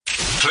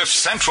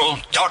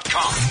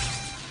CliffCentral.com.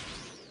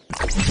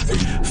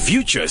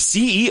 Future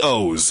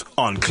CEOs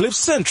on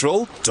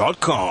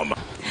CliffCentral.com.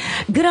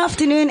 Good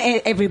afternoon,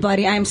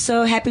 everybody. I'm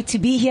so happy to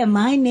be here.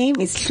 My name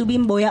is Hlubi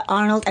Mboya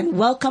Arnold, and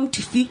welcome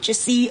to Future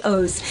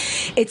CEOs.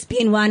 It's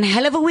been one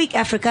hell of a week,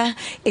 Africa.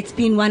 It's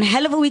been one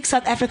hell of a week,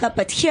 South Africa.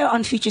 But here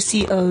on Future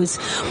CEOs,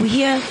 we're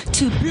here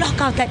to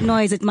block out that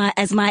noise,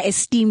 as my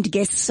esteemed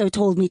guest so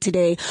told me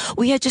today.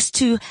 We're here just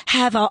to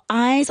have our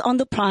eyes on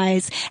the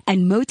prize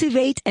and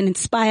motivate and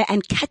inspire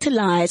and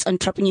catalyze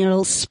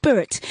entrepreneurial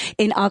spirit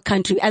in our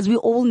country. As we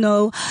all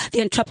know, the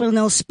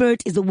entrepreneurial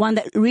spirit is the one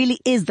that really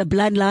is the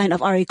bloodline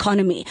of our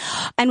economy.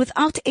 And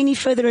without any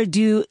further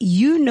ado,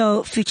 you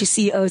know, future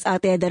CEOs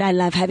out there, that I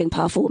love having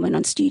powerful women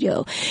on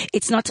studio.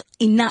 It's not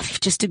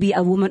enough just to be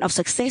a woman of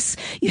success.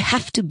 You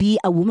have to be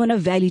a woman of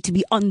value to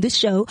be on this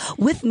show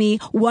with me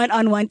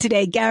one-on-one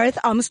today. Gareth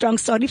Armstrong,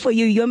 sorry for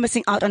you. You're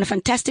missing out on a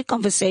fantastic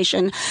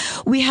conversation.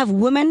 We have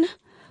women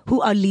who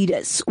are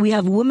leaders. We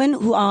have women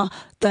who are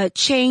the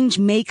change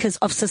makers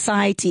of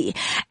society.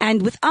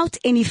 And without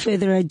any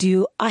further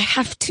ado, I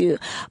have to,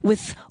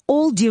 with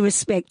all due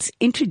respect,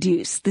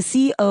 introduce the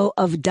CEO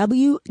of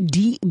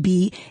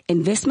WDB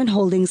Investment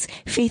Holdings,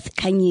 Faith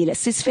Khanyile.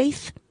 Sis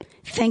Faith,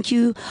 thank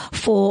you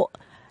for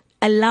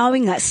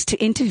allowing us to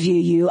interview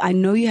you. I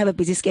know you have a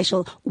busy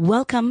schedule.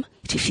 Welcome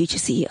to Future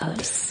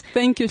CEOs.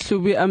 Thank you,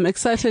 Hlubi. I'm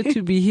excited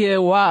to be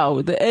here.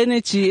 Wow, the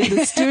energy in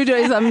the studio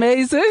is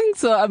amazing.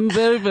 So I'm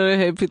very, very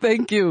happy.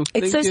 Thank you.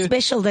 It's so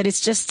special that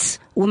it's just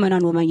woman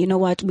on woman. You know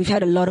what? We've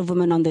had a lot of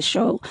women on the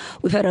show.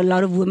 We've had a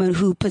lot of women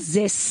who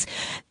possess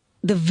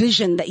the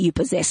vision that you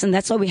possess, and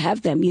that's why we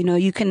have them. You know,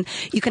 you can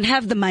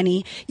have the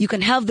money, you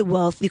can have the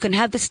wealth, you can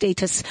have the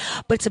status,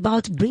 but it's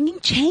about bringing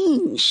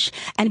change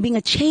and being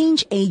a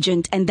change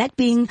agent, and that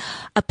being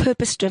a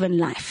purpose-driven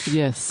life.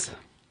 Yes.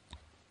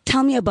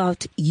 Tell me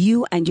about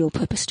you and your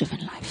purpose-driven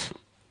life.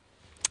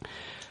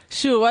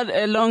 Sure. What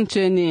a long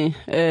journey,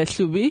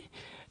 Hlubi.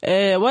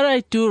 What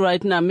I do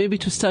right now, maybe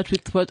to start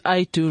with what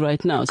I do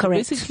right now.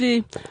 Correct. So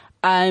basically,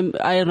 I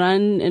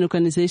run an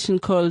organization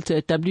called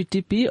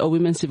WDB, or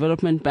Women's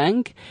Development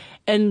Bank,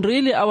 and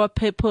really our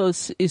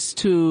purpose is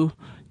to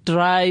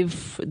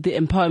drive the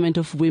empowerment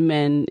of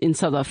women in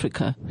South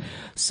Africa.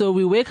 So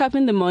we wake up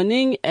in the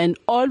morning and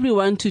all we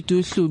want to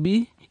do,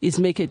 Hlubi, is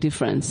make a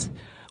difference.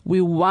 We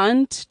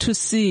want to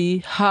see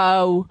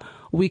how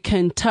we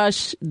can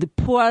touch the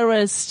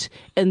poorest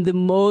and the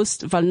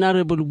most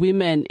vulnerable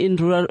women in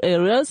rural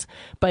areas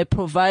by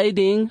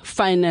providing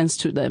finance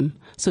to them.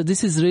 So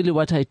this is really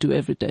what I do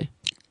every day.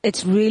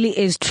 It really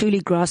is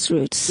truly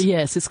grassroots.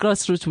 Yes, it's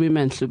grassroots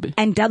women, Hlubi.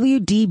 And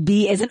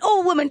WDB is an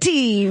all-woman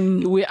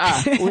team. We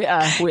are.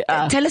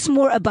 Tell us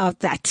more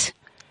about that.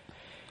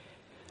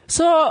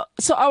 So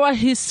our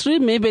history,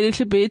 maybe a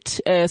little bit.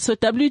 So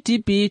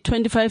WDB,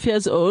 25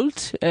 years old,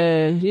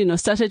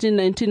 started in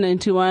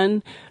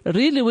 1991,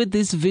 really with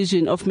this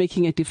vision of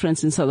making a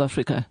difference in South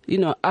Africa. You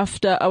know,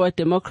 after our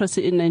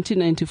democracy in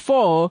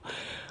 1994,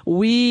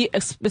 we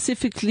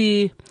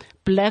specifically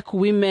Black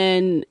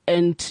women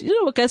and,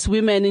 I guess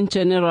women in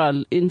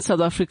general in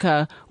South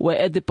Africa were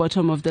at the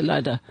bottom of the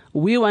ladder.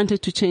 We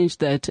wanted to change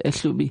that,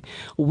 Hlubi.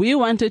 We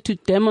wanted to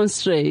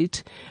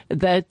demonstrate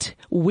that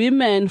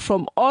women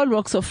from all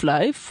walks of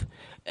life,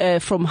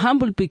 from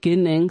humble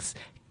beginnings,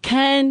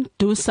 can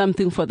do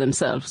something for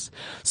themselves.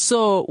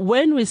 So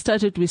when we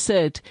started, we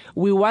said,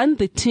 we want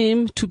the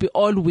team to be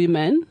all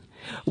women.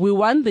 We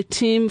want the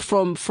team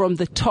from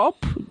the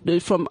top,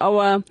 from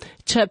our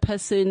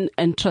chairperson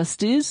and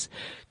trustees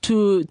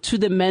to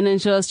the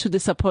managers, to the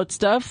support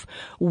staff.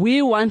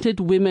 We wanted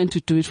women to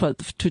do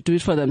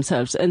it for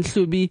themselves. And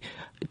Hlubi,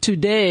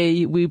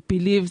 today we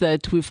believe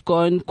that we've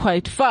gone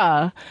quite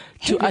far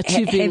to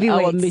achieving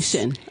our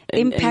mission.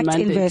 Impact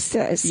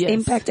investors. Yes.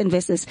 Impact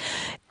investors.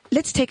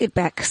 Let's take it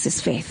back,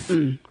 Sis Faith,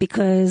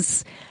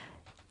 because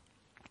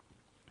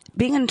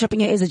being an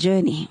entrepreneur is a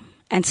journey,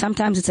 and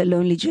sometimes it's a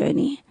lonely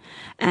journey.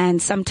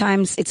 And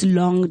sometimes it's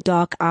long,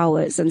 dark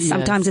hours, and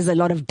sometimes there's a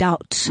lot of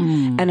doubt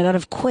and a lot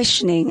of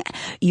questioning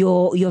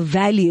your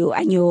value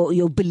and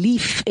your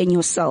belief in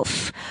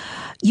yourself.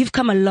 You've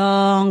come a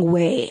long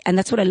way, and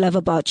that's what I love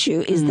about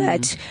you, is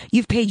that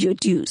you've paid your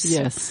dues.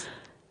 Yes.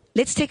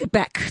 Let's take it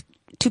back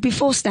to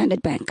before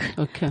Standard Bank,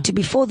 to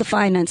before the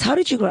finance. How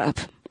did you grow up?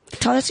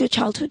 Tell us your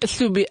childhood.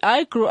 Hlubi,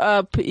 I grew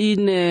up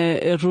in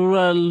a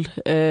rural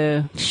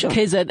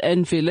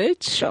KZN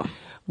village. Sure.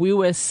 We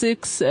were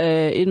 6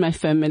 in my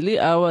family.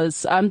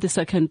 I'm the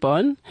second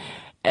born.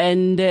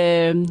 And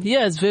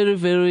yes, very,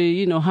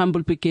 very,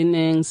 humble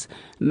beginnings.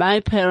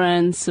 My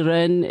parents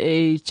ran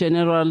a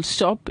general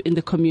shop in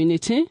the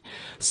community.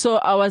 So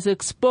I was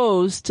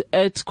exposed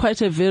at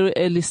quite a very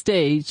early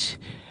stage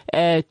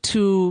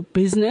to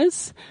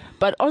business,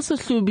 but also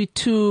to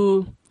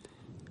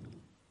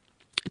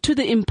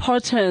the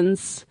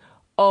importance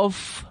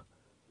of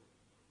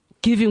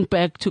giving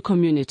back to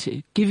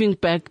community, giving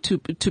back to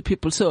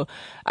people. So,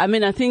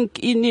 I think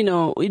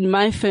in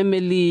my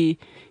family,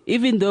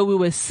 even though we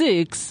were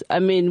 6,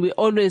 we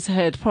always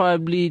had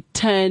probably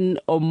 10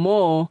 or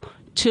more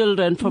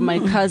children from my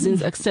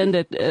cousins,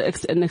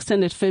 an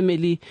extended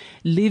family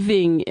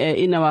living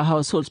in our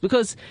households,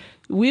 because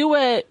we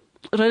were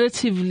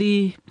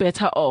relatively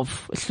better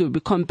off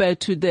compared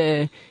to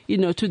the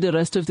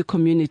rest of the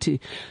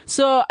community.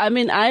 So, I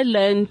mean, I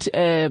learned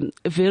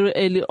very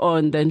early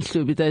on then,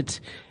 that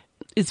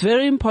it's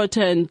very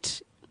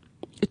important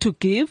to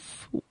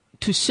give,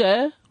 to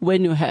share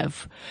when you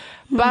have.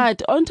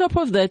 But on top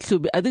of that,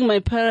 I think my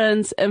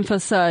parents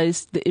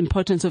emphasized the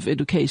importance of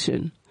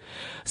education.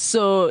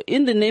 So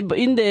in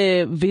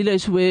the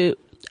village where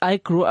I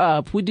grew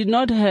up, we did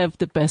not have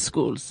the best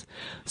schools.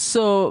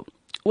 So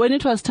when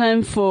it was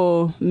time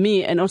for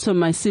me and also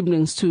my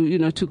siblings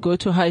to go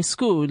to high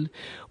school,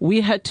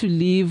 we had to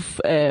leave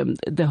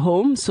the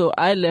home. So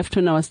I left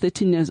when I was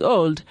 13 years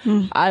old.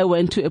 I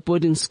went to a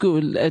boarding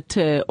school at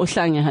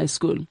Ohlange High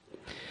School.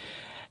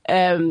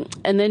 And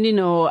then,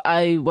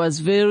 I was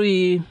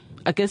very,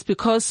 I guess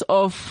because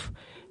of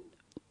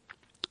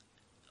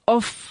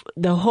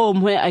the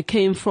home where I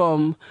came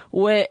from,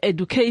 where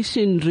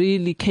education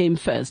really came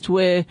first,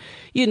 where,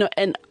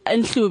 and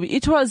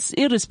it was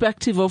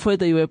irrespective of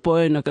whether you were a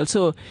boy or a girl.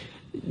 So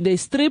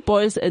there's 3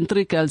 boys and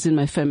 3 girls in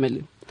my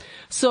family.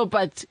 So,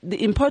 but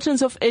the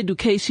importance of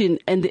education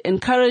and the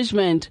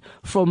encouragement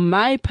from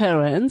my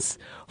parents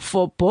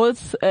for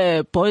both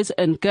boys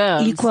and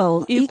girls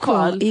equal,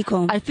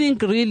 I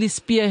think really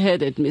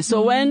spearheaded me.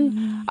 So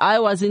when I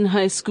was in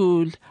high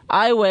school,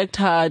 I worked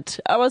hard.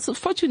 I was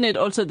fortunate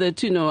also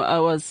that, I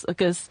was, I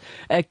guess,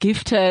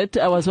 gifted.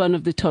 I was one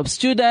of the top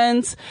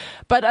students.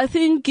 But I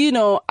think,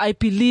 I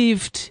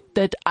believed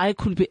that I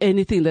could be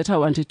anything that I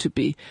wanted to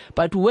be.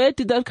 But where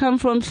did that come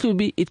from,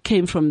 Hlubi? It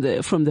came from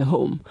the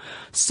home.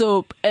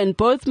 So, and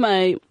both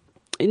my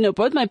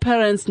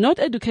parents, not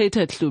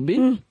educated,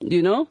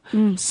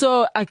 Hlubi,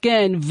 So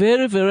again,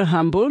 very, very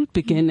humble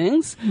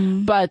beginnings.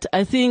 But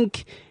I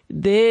think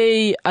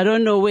I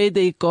don't know where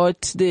they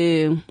got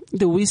the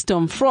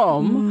wisdom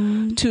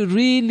from to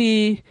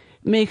really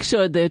make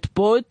sure that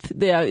both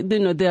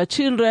their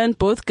children,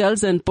 both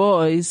girls and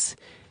boys,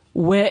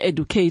 were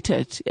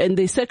educated, and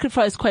they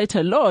sacrificed quite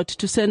a lot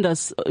to send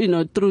us,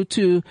 through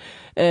to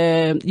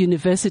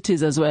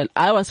universities as well.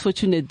 I was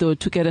fortunate though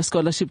to get a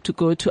scholarship to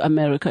go to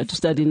America, to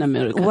study in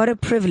America. What a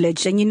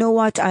privilege. And you know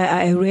what?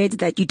 I read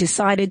that you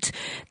decided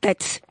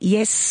that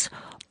yes,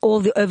 all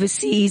the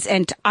overseas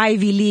and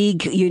Ivy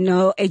League,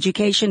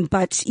 education,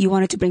 but you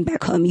wanted to bring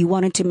back home. You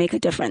wanted to make a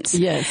difference.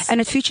 Yes.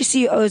 And at Future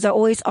CEOs, I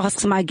always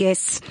ask my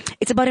guests,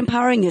 it's about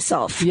empowering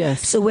yourself.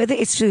 Yes. So whether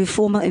it's through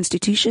formal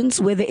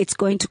institutions, whether it's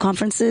going to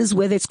conferences,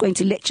 whether it's going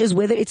to lectures,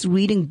 whether it's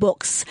reading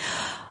books,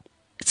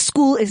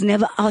 school is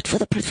never out for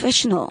the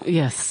professional.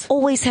 Yes.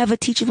 Always have a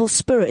teachable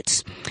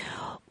spirit.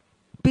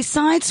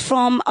 Besides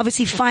from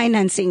obviously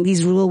financing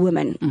these rural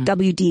women,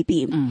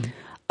 WDB,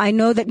 I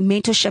know that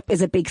mentorship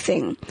is a big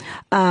thing.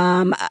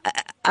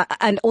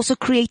 And also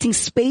creating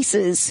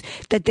spaces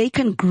that they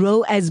can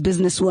grow as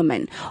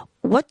businesswomen.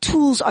 What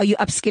tools are you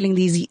upskilling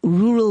these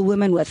rural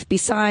women with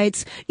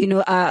besides,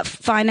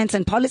 finance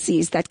and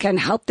policies that can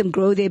help them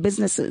grow their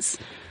businesses?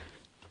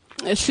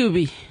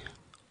 Hlubi,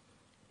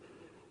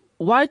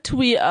 what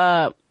we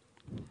are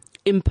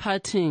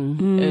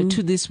imparting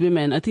to these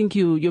women, I think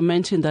you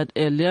mentioned that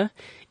earlier,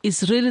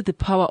 is really the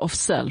power of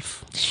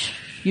self.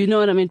 You know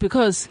what I mean?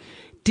 Because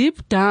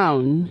deep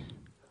down,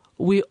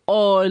 we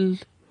all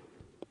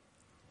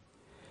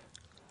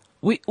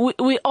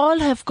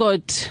have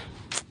got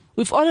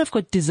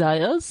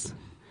desires.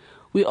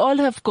 We all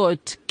have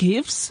got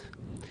gifts.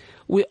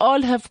 We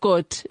all have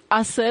got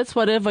assets,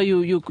 whatever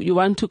you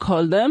want to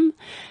call them.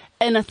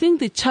 And I think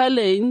the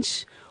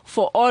challenge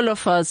for all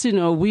of us,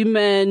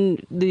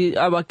 women,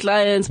 our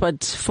clients,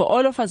 but for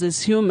all of us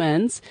as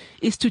humans,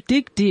 is to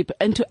dig deep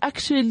and to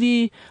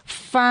actually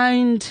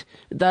find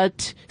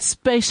that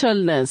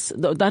specialness,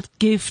 that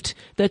gift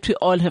that we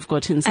all have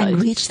got inside.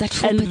 And reach that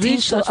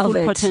full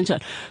potential.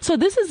 So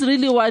this is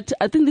really what,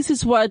 I think this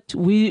is what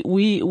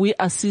we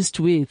assist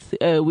with,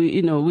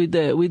 with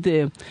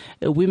the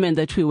women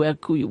that we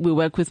work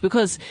with,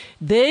 because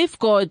they've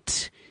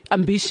got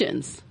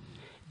ambitions.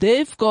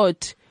 They've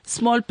got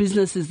small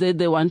businesses that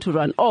they want to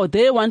run, or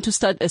they want to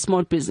start a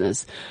small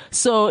business.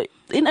 So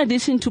in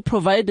addition to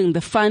providing the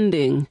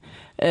funding,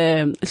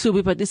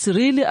 but it's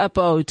really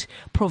about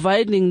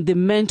providing the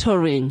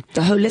mentoring,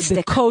 the holistic,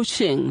 the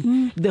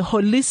coaching, the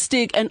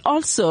holistic, and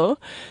also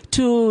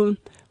to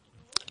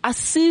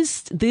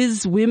assist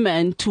these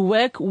women to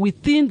work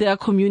within their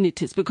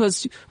communities,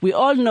 because we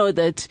all know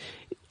that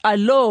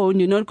alone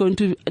you're not going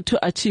to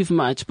achieve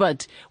much.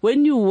 But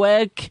when you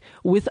work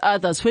with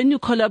others, when you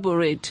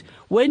collaborate,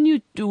 when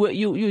you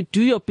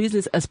do your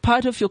business as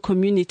part of your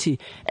community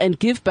and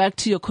give back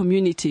to your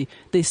community,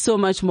 there's so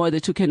much more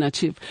that you can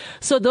achieve.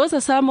 So those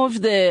are some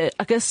of the,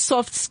 I guess,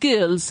 soft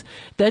skills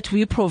that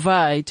we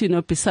provide,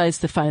 besides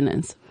the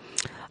finance.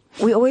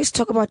 We always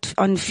talk about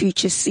on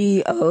Future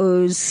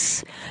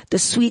CEOs the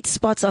sweet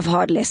spots of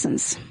hard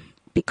lessons,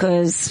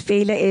 because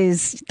failure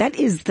is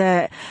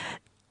the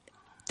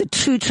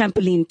true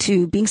trampoline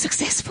to being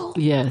successful.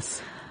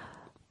 Yes.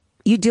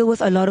 you deal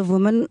with a lot of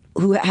women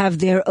who have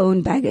their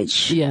own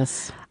baggage.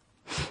 Yes.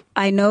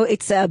 I know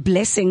it's a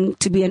blessing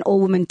to be an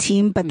all-woman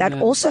team, but that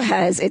also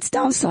has its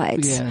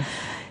downsides. Yeah.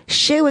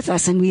 Share with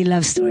us, and we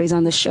love stories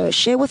on the show,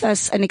 share with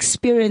us an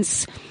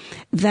experience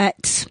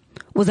that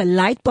was a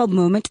light bulb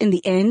moment in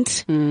the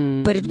end,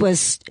 but it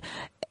was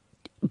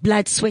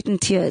blood, sweat,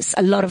 and tears,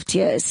 a lot of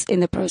tears in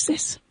the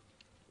process.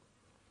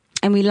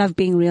 And we love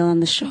being real on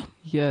the show.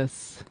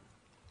 Yes.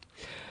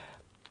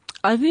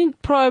 I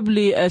think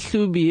probably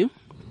Hlubi,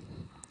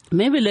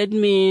 maybe let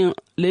me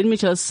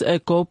just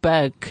go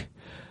back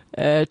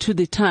to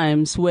the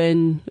times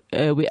when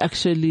we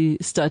actually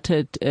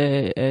started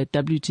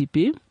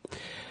WDB,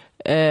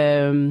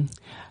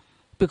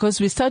 because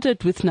we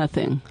started with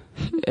nothing,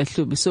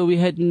 Hlubi. So we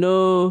had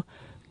no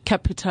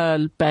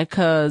capital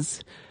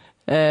backers,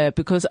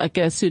 because I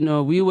guess,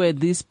 we were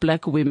these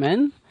black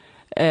women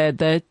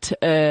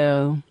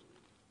that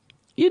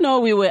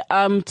we were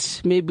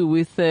armed maybe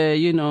with,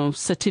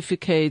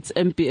 certificates,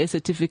 MBA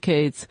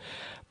certificates,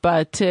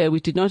 but we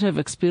did not have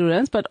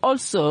experience. But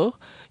also,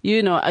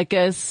 I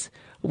guess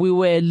we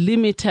were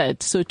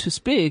limited, so to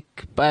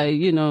speak, by,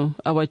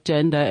 our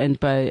gender and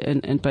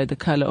by the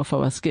color of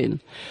our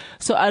skin.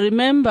 So I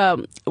remember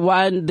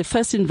the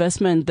first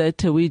investment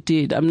that we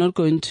did, I'm not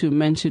going to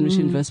mention which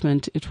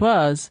investment it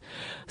was.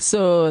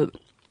 So,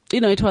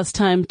 it was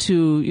time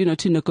to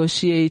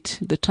negotiate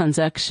the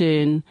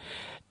transaction,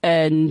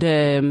 and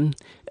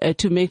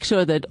to make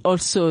sure that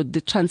also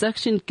the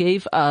transaction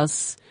gave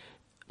us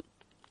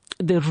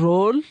the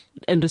role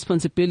and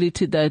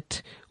responsibility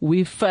that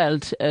we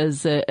felt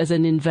as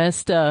an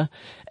investor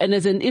and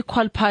as an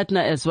equal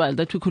partner as well,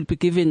 that we could be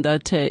given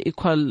that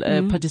equal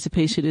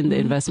participation in the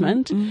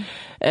investment.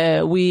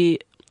 We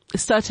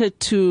started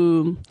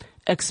to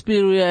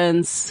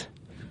experience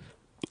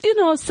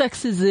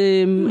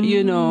sexism,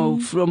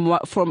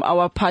 from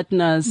our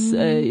partners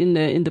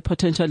in the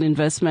potential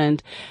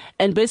investment.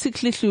 And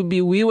basically,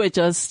 we were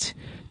just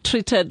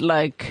treated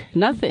like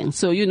nothing.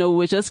 So,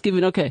 we're just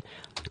given, okay,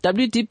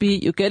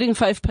 WDB, you're getting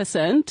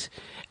 5%.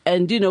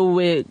 And,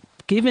 we're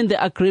given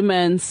the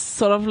agreements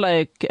sort of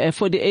like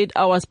 48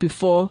 hours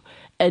before,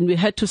 and we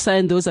had to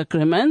sign those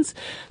agreements.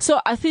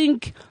 So I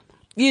think,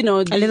 a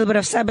little bit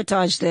of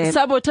sabotage there.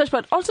 Sabotage,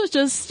 but also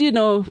just,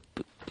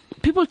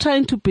 people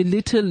trying to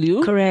belittle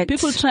you. Correct.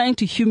 People trying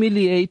to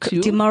humiliate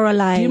you.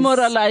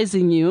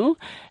 Demoralizing you.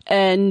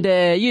 And,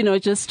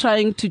 just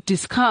trying to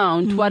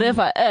discount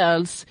whatever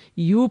else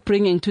you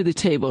bringing to the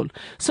table.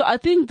 So I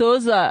think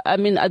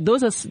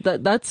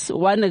that's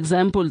one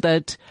example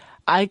that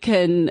I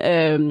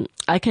can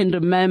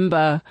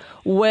remember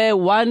where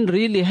one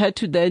really had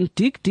to then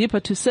dig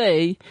deeper to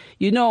say,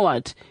 you know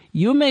what?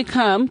 You may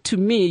come to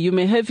me, you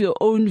may have your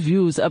own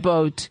views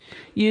about,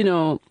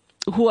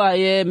 who I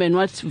am and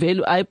what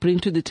value I bring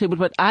to the table,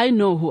 but I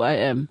know who I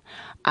am.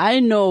 I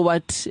know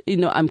what,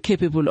 I'm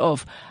capable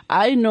of.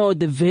 I know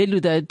the value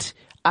that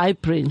I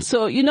bring.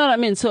 So, you know what I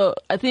mean? So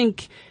I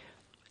think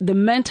the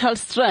mental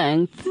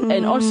strength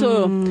and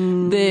also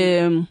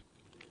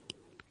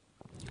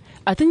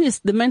I think it's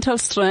the mental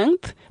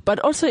strength, but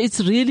also it's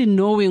really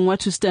knowing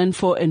what to stand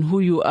for and who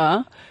you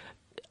are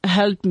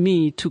helped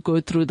me to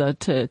go through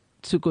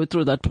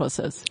that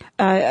process.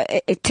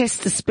 It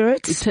tests the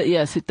spirit.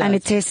 Yes, it does. And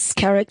it tests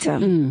character.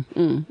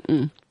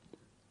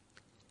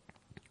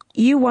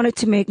 You wanted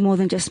to make more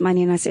than just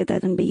money, and I said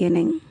that in the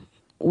beginning.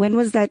 When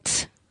was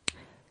that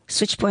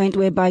switch point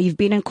whereby you've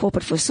been in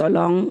corporate for so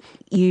long,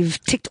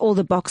 you've ticked all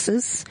the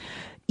boxes,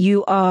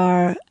 you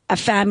are a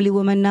family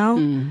woman now,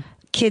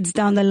 kids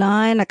down the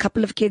line, a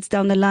couple of kids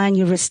down the line,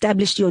 you've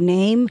established your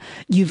name,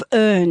 you've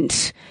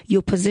earned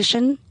your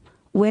position.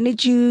 When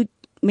did you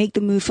make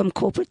the move from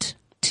corporate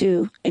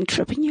to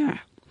entrepreneur?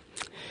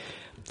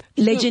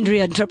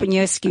 Legendary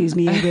entrepreneur, excuse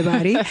me,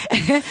 everybody.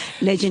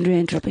 Legendary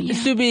entrepreneur.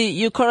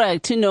 You're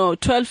correct.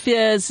 12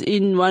 years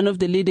in one of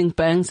the leading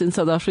banks in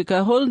South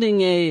Africa,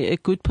 holding a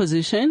good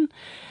position.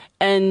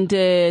 And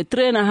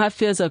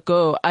 3.5 years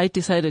ago, I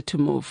decided to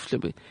move.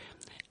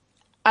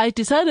 I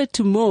decided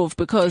to move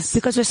because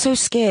we're so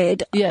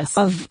scared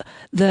of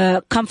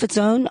the comfort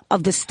zone,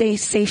 of the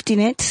safety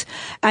net,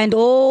 and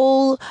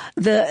all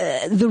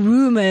the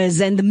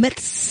rumors and the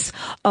myths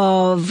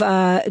of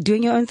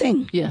doing your own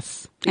thing.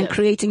 Yes. And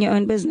creating your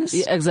own business.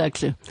 Yeah,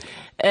 exactly.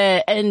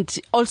 And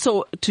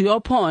also, to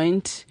your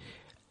point,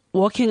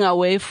 walking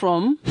away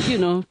from,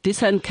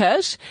 decent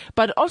cash,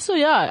 but also,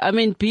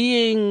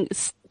 being,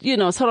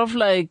 sort of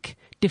like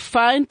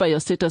defined by your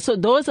status. So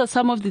those are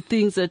some of the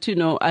things that,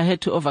 I had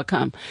to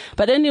overcome.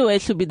 But anyway,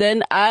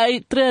 then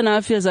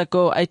 3.5 years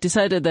ago, I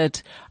decided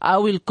that I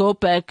will go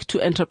back to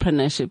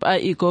entrepreneurship,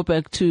 i.e. go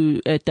back to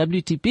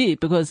WDB,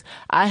 because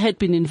I had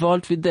been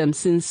involved with them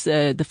since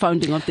the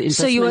founding of the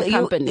investment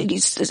company.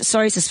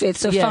 Sorry, Sis Faith.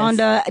 So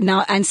founder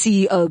now and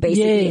CEO,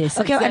 basically. Yes,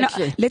 okay,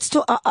 exactly. And let's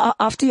talk,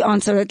 after you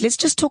answer it, let's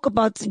just talk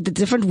about the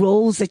different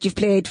roles that you've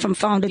played from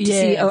founder to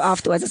CEO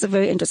afterwards. That's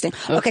very interesting.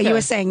 Okay, you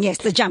were saying, yes,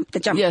 the jump.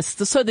 Yes,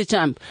 so the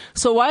jump.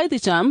 So why the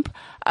jump?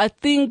 I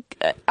think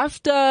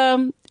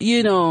after,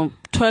 12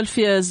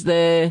 years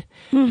there,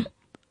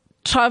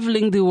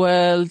 traveling the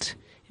world,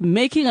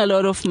 making a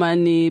lot of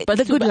money, but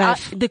The good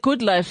life. The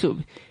good life.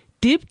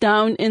 Deep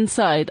down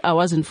inside, I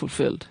wasn't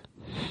fulfilled.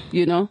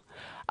 You know,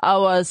 I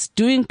was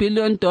doing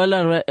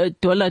billion-dollar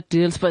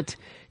deals, but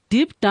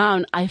deep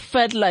down, I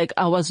felt like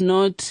I was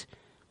not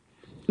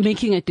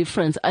making a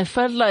difference. I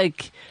felt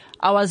like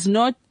I was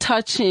not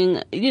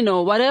touching, you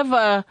know,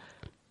 whatever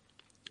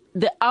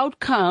the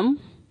outcome,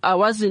 I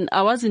wasn't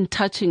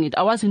touching it.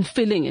 I wasn't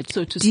feeling it,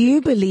 so to speak. Do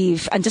you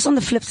believe, and just on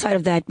the flip side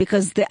of that,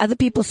 because there are other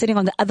people sitting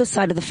on the other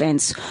side of the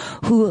fence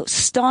who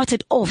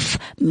started off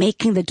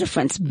making the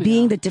difference,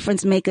 being the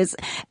difference makers,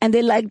 and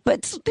they're like,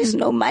 but there's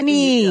no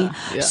money.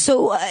 Yeah.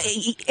 So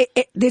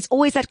there's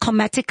always that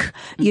chromatic,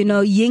 you know,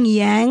 yin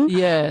yang.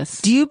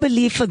 Yes. Do you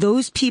believe for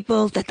those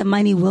people that the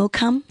money will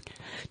come?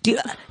 Do you,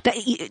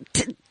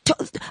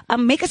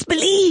 make us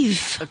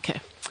believe. Okay.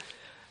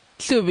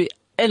 Hlubi,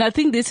 and I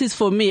think this is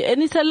for me,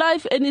 and it's a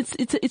life, and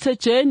it's a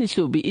journey,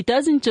 Hlubi. It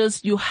doesn't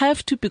just, you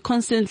have to be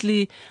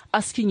constantly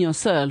asking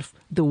yourself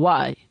the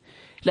why.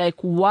 Like,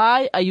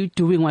 why are you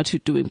doing what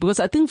you're doing? Because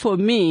I think for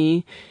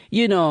me,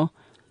 you know,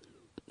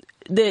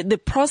 the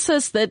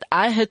process that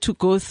I had to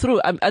go through,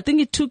 I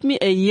think it took me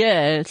a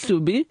year,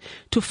 Hlubi,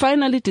 to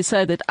finally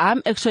decide that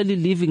I'm actually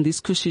leaving this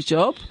cushy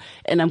job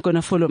and I'm going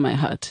to follow my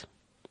heart.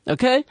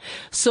 Okay?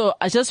 So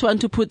I just want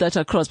to put that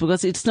across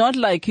because it's not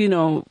like, you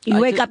know, you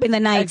wake up in the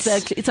night.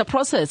 Exactly. It's a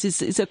process.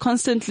 It's a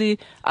constantly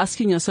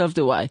asking yourself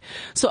the why.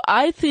 So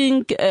I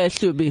think,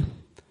 Hlubi,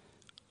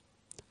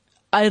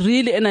 I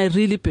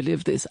really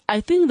believe this.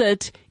 I think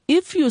that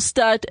if you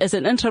start as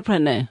an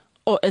entrepreneur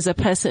or as a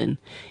person,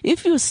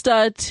 if you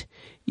start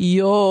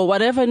your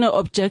whatever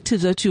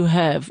objectives that you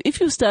have,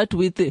 if you start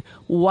with the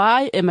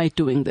why am I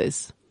doing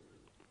this,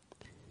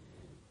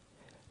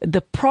 the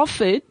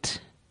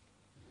profit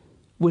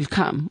will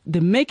come.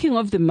 The making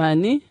of the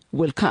money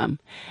will come.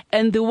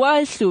 And the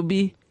why,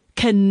 Hlubi,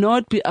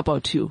 cannot be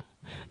about you.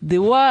 The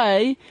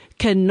why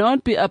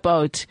cannot be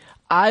about,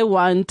 I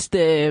want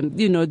the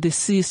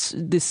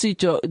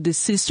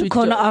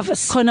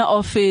corner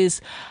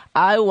office.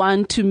 I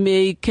want to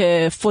make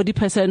a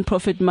 40%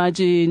 profit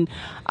margin.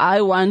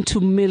 I want to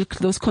milk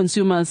those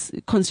consumers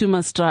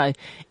dry.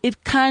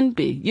 It can't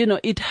be. You know,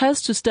 it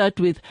has to start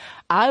with,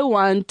 I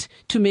want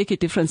to make a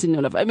difference in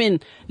your life. I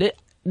mean,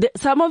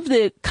 some of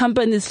the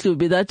companies,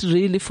 Hlubi, that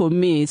really for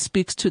me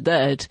speaks to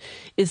that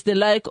is the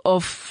like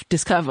of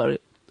Discovery.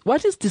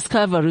 What is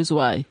Discovery's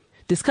why?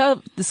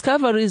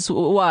 Discovery's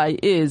why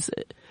is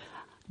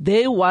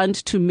they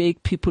want to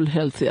make people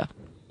healthier.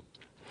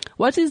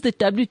 What is the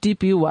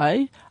WDB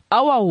why?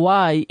 Our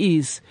why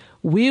is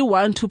we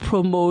want to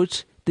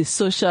promote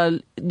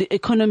the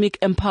economic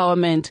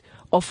empowerment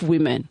of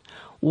women.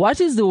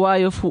 What is the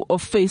why of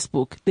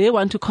Facebook? They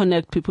want to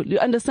connect people. You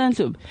understand,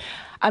 Hlubi?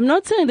 I'm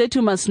not saying that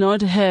you must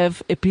not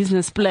have a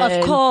business plan.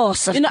 Of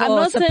course, I'm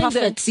not the saying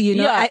profits,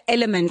 that,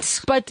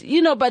 elements. But,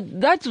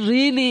 but that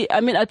really,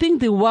 I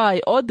think the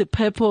why or the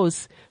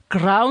purpose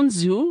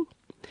grounds you,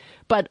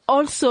 but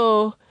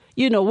also,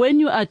 when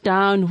you are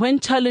down, when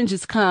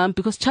challenges come,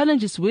 because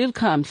challenges will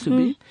come,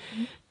 Hlubi,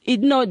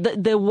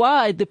 the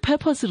why, the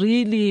purpose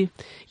really,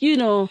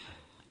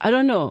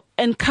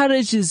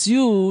 encourages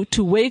you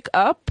to wake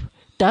up,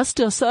 dust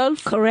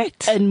yourself,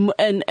 correct,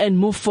 and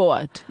move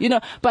forward.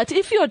 But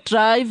if your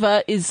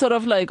driver is sort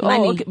of like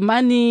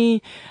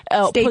money,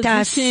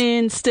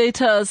 position,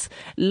 status,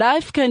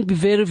 life can be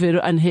very, very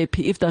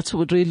unhappy if that's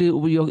what really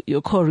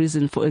your core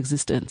reason for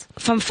existence.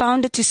 From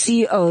founder to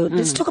CEO,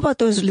 let's talk about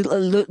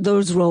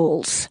those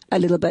roles a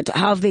little bit.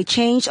 How have they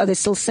changed? Are they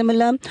still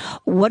similar?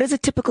 What is a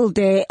typical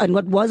day, and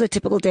what was a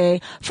typical day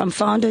from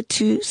founder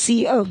to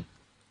CEO?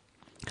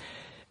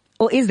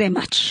 Or is there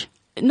much?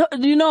 No,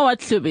 you know what,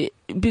 Hlubi?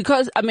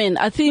 Because,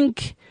 I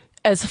think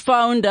as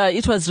founder,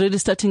 it was really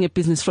starting a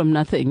business from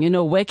nothing.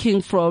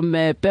 Working from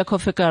back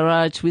of a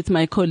garage with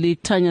my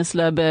colleague, Tanya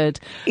Slabert.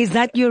 Is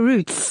that your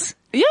roots?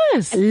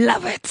 Yes. I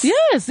love it.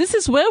 Yes, this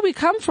is where we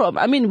come from.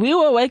 We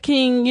were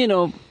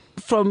working,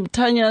 from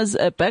Tanya's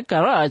back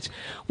garage.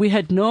 We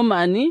had no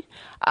money.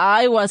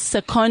 I was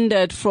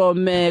seconded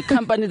from a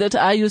company that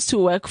I used to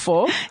work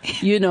for,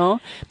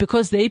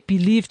 because they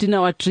believed in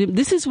our dream.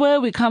 This is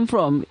where we come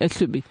from,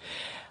 Hlubi.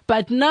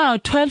 But now,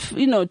 12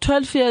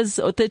 years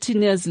or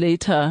 13 years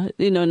later,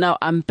 now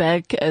I'm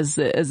back as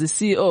a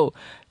CEO.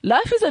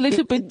 Life is a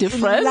little bit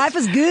different. Life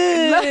is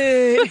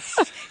good.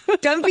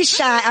 Don't be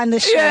shy on the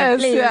show, yes,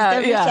 please.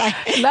 Don't be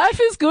shy.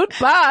 Life is good,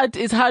 but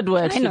it's hard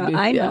work. I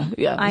know.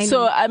 Yeah.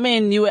 So,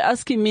 you were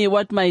asking me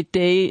what my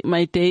day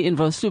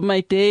involves. So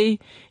my day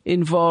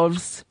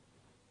involves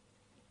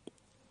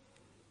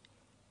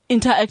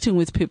interacting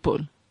with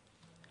people,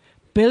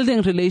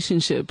 building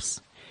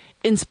relationships,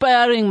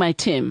 inspiring my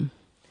team,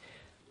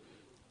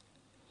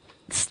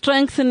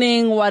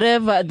 strengthening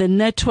whatever the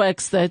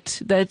networks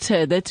that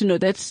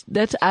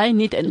I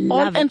need and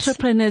all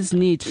entrepreneurs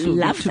need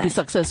to be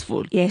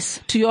successful. Yes.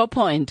 To your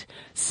point,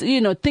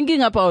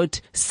 thinking about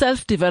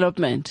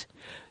self-development,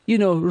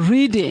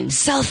 reading.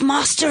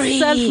 Self-mastery.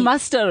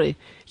 Hlubi.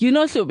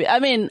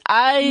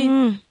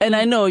 Hlubi, and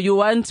I know you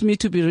want me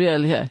to be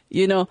real here.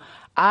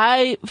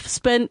 I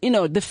spend,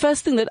 the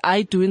first thing that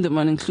I do in the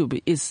morning,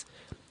 Hlubi, is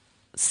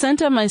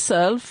center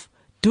myself,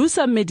 do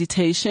some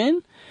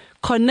meditation,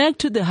 connect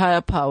to the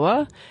higher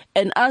power,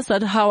 and ask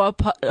that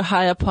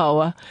higher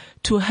power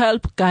to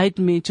help guide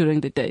me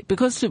during the day.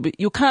 Because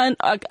you can't,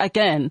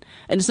 again,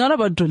 and it's not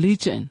about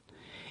religion.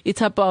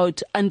 It's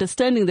about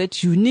understanding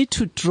that you need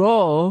to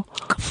draw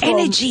from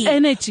energy,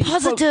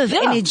 positive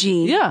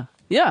energy.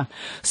 Yeah.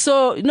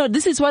 So,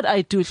 this is what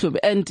I do, Hlubi.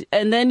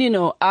 And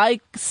then,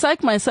 I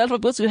psych myself up,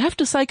 because you have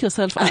to psych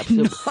yourself up.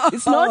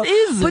 It's not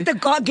easy. Put the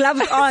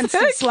gloves on,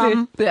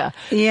 Slum. Yeah.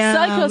 Yeah.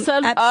 Psych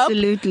yourself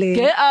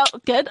absolutely. up.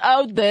 Get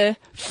out there,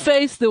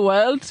 face the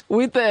world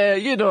with a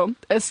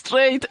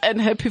straight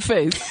and happy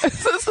face.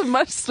 So it's a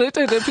much straight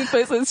and happy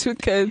face as you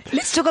can.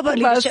 Let's talk about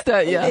leadership.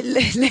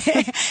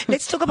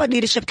 Let's talk about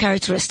leadership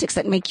characteristics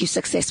that make you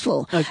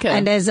successful. Okay.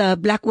 And as a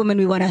black woman,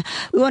 we want to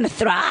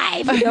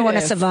thrive. We don't want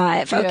to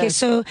survive. Okay.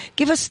 Yes. So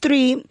give us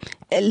 3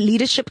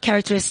 leadership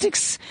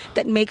characteristics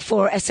that make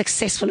for a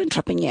successful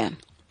entrepreneur.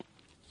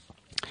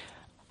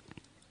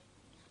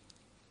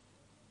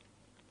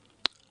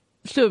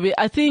 Hlubi,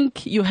 I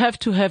think you have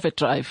to have a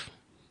drive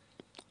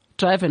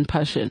and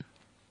passion.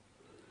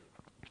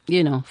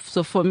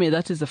 So for me,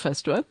 that is the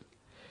first one.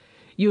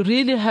 You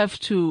really have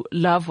to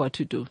love what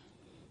you do.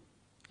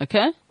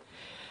 Okay?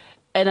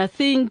 And I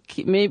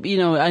think maybe,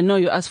 I know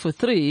you asked for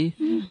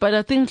 3, but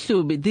I think,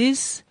 Hlubi,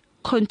 this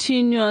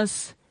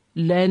continuous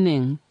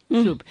learning,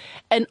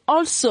 and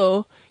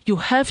also you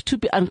have to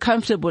be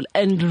uncomfortable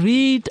and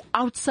read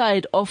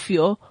outside of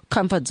your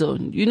comfort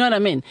zone. You know what I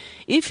mean?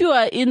 If you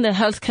are in the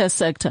healthcare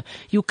sector,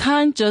 you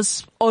can't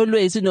just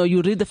always,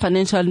 you read the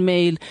Financial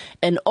Mail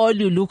and all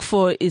you look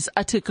for is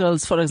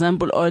articles, for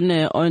example, on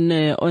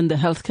the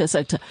healthcare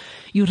sector.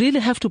 You really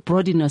have to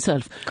broaden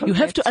yourself. Correct. You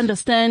have to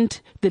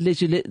understand the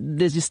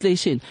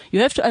legislation.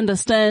 You have to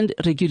understand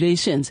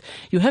regulations.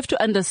 You have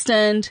to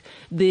understand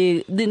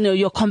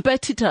your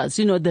competitors,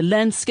 the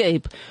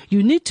landscape.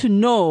 You need to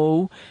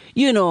know,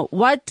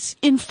 what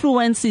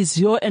influences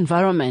your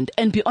environment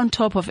and be on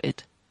top of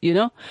it.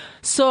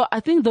 So I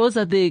think those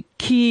are the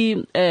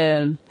key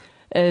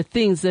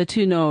things that,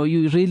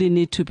 you really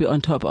need to be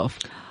on top of.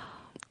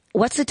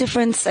 What's the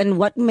difference and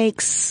what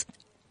makes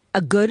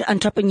a good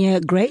entrepreneur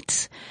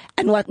great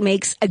and what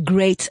makes a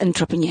great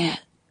entrepreneur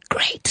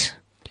great?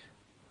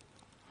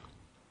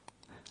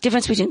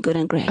 Difference between good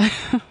and great.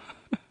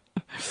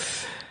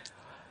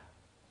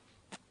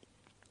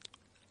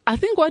 I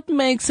think what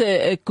makes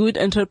a good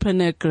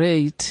entrepreneur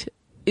great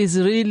is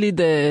really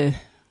the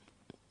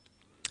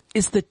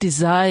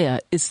desire,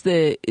 it's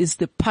the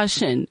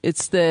passion,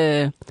 it's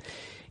the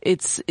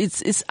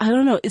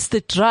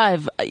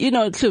drive.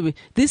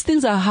 These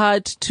things are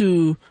hard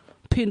to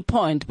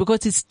pinpoint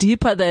because it's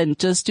deeper than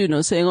just,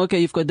 saying, okay,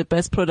 you've got the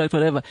best product,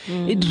 whatever.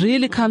 It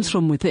really comes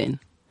from within.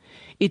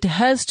 It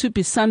has to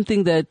be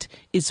something that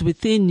is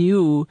within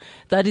you,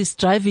 that is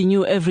driving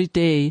you every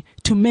day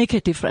to make a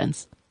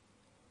difference.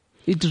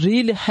 It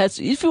really has.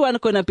 If you are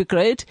going to be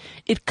great,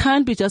 it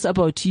can't be just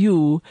about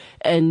you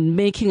and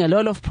making a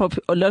lot of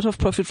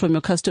profit from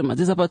your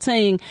customers. It's about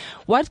saying,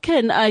 what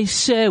can I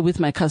share with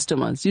my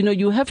customers?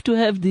 You have to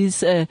have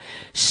this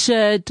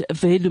shared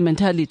value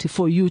mentality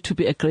for you to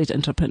be a great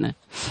entrepreneur.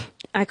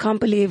 I can't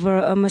believe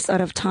we're almost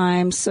out of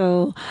time.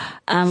 So,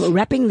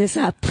 wrapping this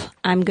up,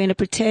 I'm going to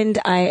pretend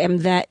I am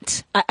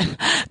that.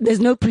 There's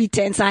no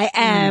pretense. I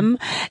am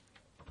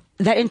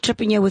that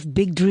entrepreneur with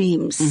big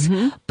dreams,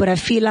 but I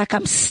feel like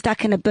I'm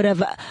stuck in a bit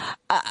of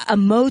a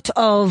moat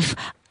of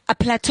a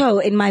plateau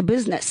in my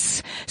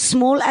business.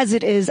 Small as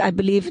it is, I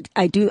believe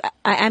I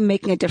am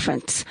making a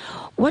difference.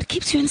 What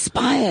keeps you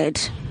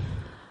inspired?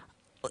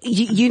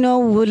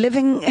 We're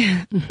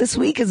living, this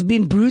week has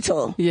been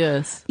brutal.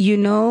 Yes.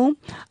 We're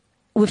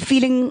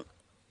feeling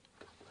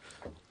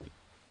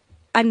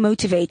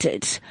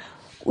unmotivated.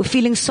 We're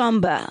feeling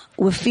somber.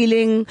 We're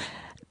feeling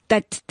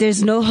that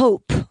there's no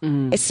hope,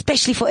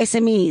 especially for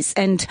SMEs.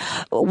 And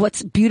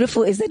what's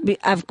beautiful is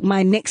that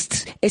my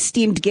next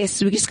esteemed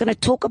guest, we're just going to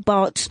talk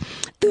about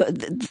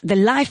the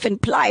life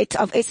and plight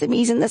of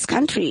SMEs in this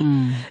country.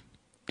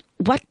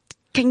 What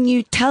can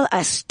you tell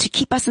us to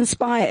keep us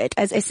inspired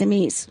as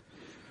SMEs?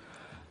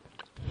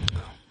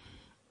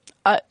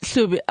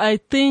 Hlubi, I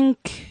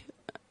think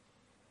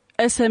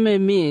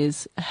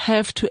SMEs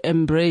have to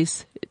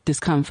embrace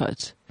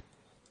discomfort.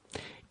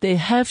 They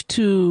have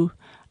to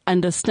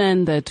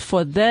understand that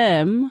for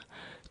them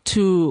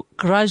to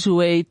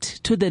graduate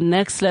to the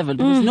next level,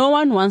 because no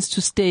one wants to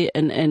stay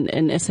an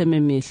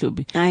SME,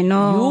 Hlubi. I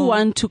know. You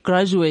want to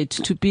graduate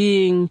to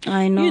being,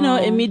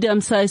 a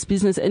medium-sized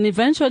business and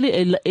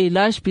eventually a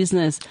large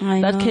business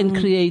that can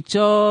create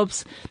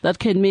jobs, that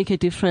can make a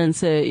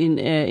difference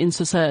in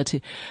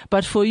society.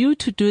 But for you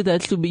to do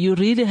that, Hlubi, you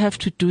really have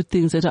to do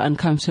things that are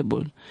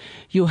uncomfortable.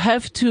 You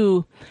have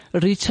to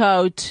reach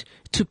out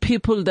to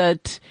people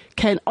that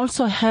can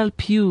also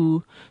help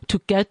you to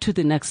get to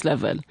the next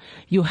level.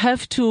 You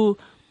have to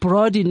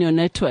broaden your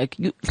network.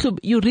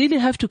 You really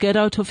have to get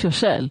out of your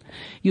shell.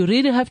 You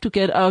really have to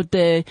get out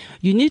there.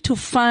 You need to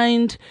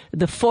find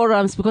the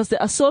forums, because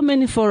there are so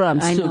many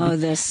forums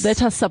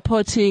that are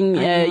supporting,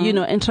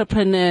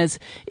 entrepreneurs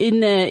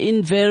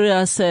in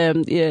various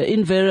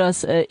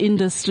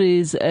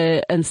industries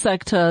and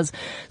sectors.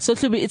 So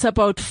it's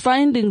about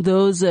finding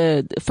those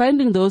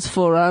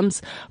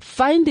forums,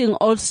 finding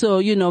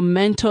also,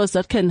 mentors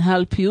that can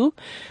help you,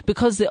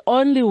 because the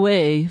only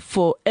way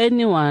for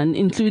anyone,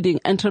 including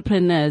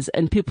entrepreneurs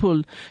and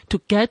people,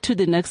 to get to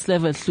the next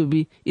level,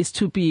 is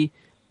to be,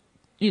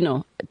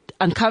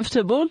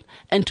 uncomfortable,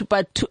 and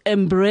to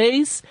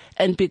embrace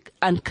and be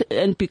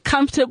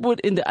comfortable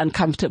in the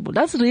uncomfortable.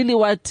 That's really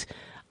what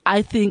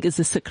I think is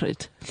the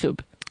secret,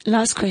 Hlubi.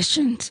 Last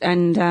question,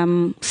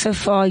 and so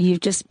far you've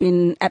just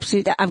been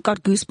absolutely, I've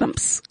got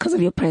goosebumps because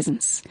of your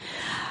presence.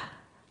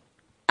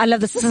 I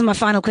love this. This is my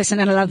final question,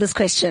 and I love this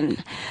question.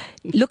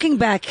 Looking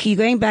back, you're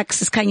going back,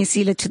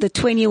 Siskanyisile, to the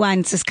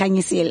 21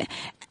 Siskanyisile.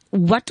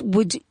 What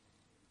would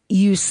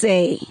you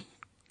say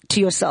to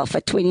yourself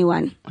at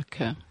 21?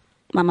 Okay.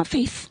 Mama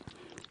Faith.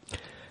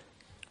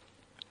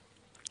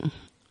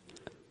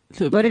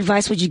 What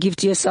advice would you give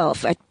to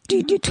yourself at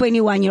your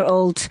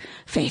 21-year-old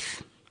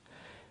Faith?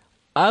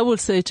 I would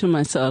say to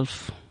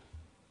myself,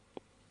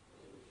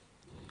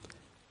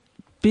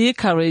 be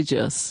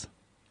courageous.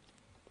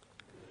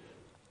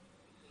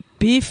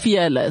 Be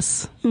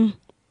fearless.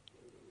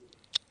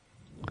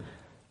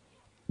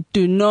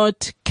 Do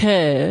not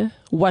care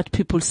what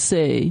people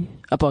say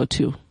about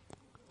you.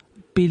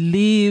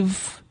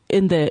 Believe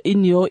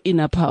in your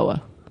inner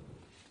power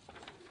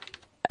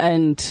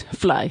and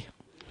fly.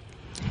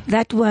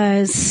 That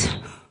was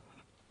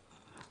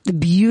the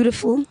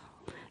beautiful,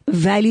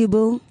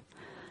 valuable,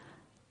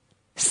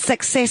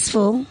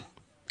 successful,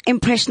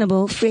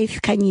 impressionable Faith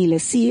Khanyile,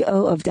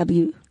 CEO of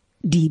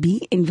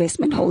WDB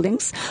Investment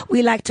Holdings.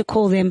 We like to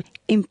call them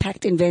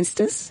impact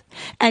investors.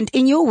 And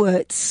in your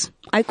words,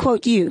 I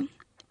quote you,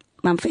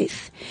 Mom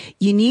Faith,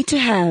 you need to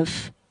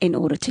have in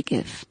order to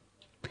give.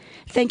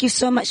 Thank you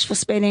so much for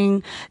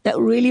spending that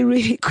really,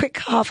 really quick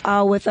half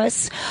hour with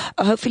us.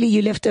 Hopefully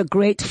you left a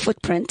great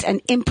footprint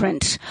and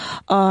imprint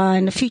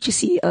on future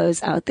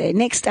CEOs out there.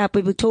 Next up,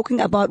 we'll be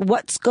talking about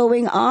what's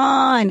going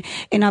on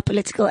in our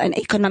political and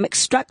economic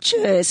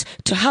structures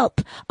to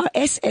help our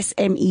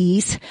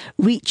SSMEs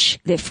reach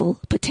their full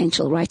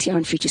potential right here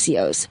on Future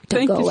CEOs.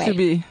 Don't go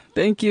away.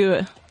 Thank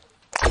you, Shubi.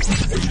 Thank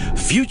you.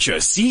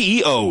 Future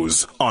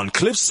CEOs on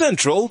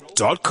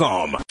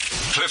CliffCentral.com.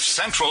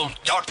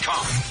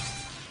 CliffCentral.com.